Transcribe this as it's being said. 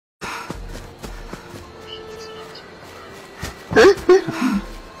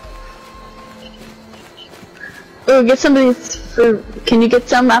Ooh, get some of these food. Can you get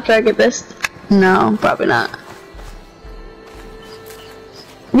some after I get this? No, probably not.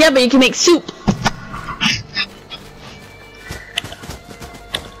 Yeah, but you can make soup.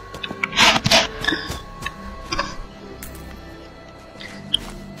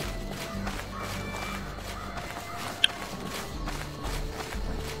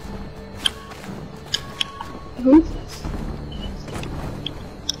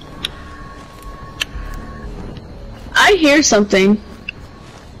 I hear something.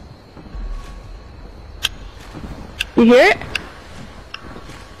 You hear it?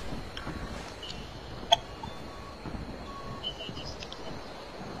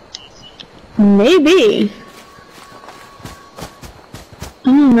 Maybe. I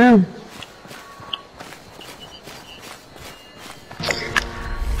don't know.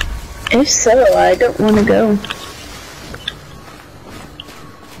 If so, I don't want to go.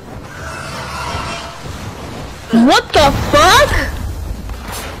 What the fuck?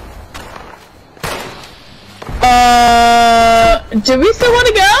 Do we still want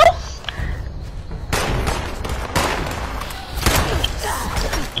to go?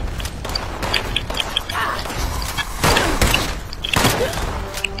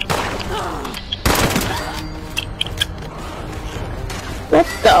 What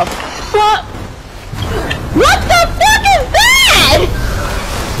the fuck? What the fuck is that?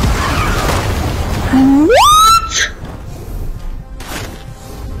 What?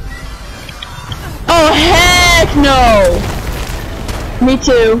 Oh heck no! Me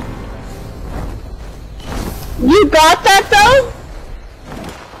too. You got that though?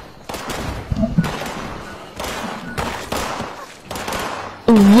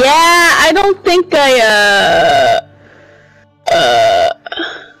 Yeah, I don't think but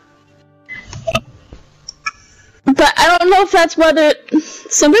I don't know if that's whether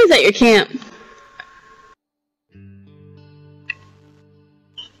somebody's at your camp.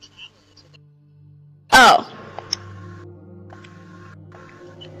 Oh.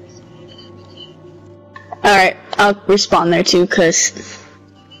 Alright, I'll respawn there too, cause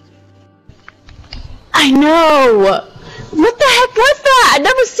I know! What the heck was that? I've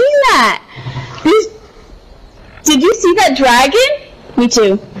never seen that! Did you see that dragon? Me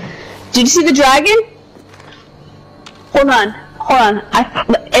too. Did you see the dragon? Hold on.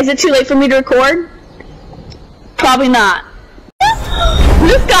 Is it too late for me to record? Probably not.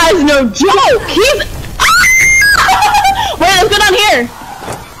 This guy's no joke! He's... Wait, let's go down here!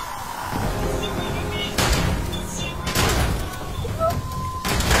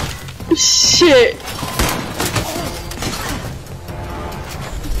 Shit.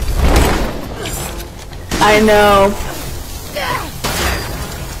 I know.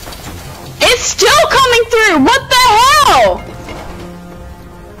 It's still coming through! What the hell?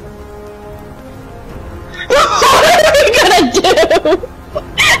 What are we gonna do?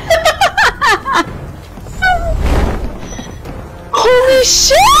 Holy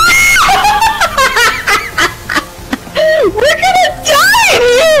shit! We're gonna die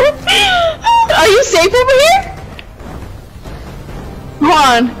here! Are you safe over here? Hold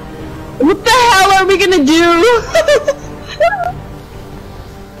on. What the hell are we gonna do?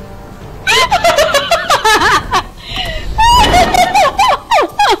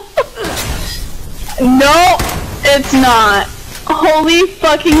 No, it's not. Holy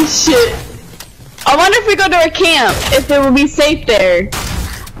fucking shit. I wonder if we go to our camp, if it will be safe there.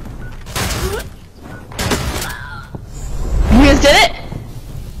 You guys did it?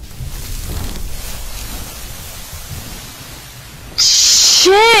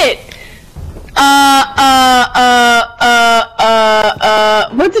 Shit!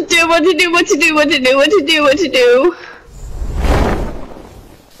 What to do?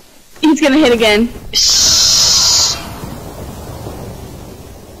 He's gonna hit again. Shh.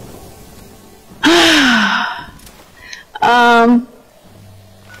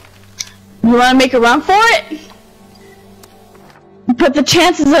 You wanna make a run for it? But the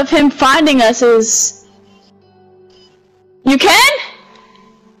chances of him finding us is... You can?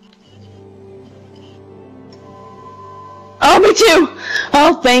 Oh, me too!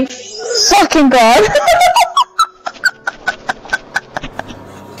 Oh, thank fucking God.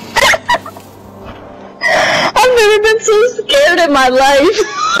 I've never been so scared in my life.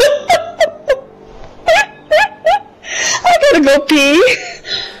 I gotta go pee.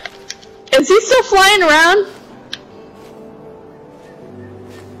 Is he still flying around?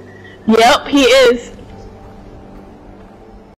 Yep, he is.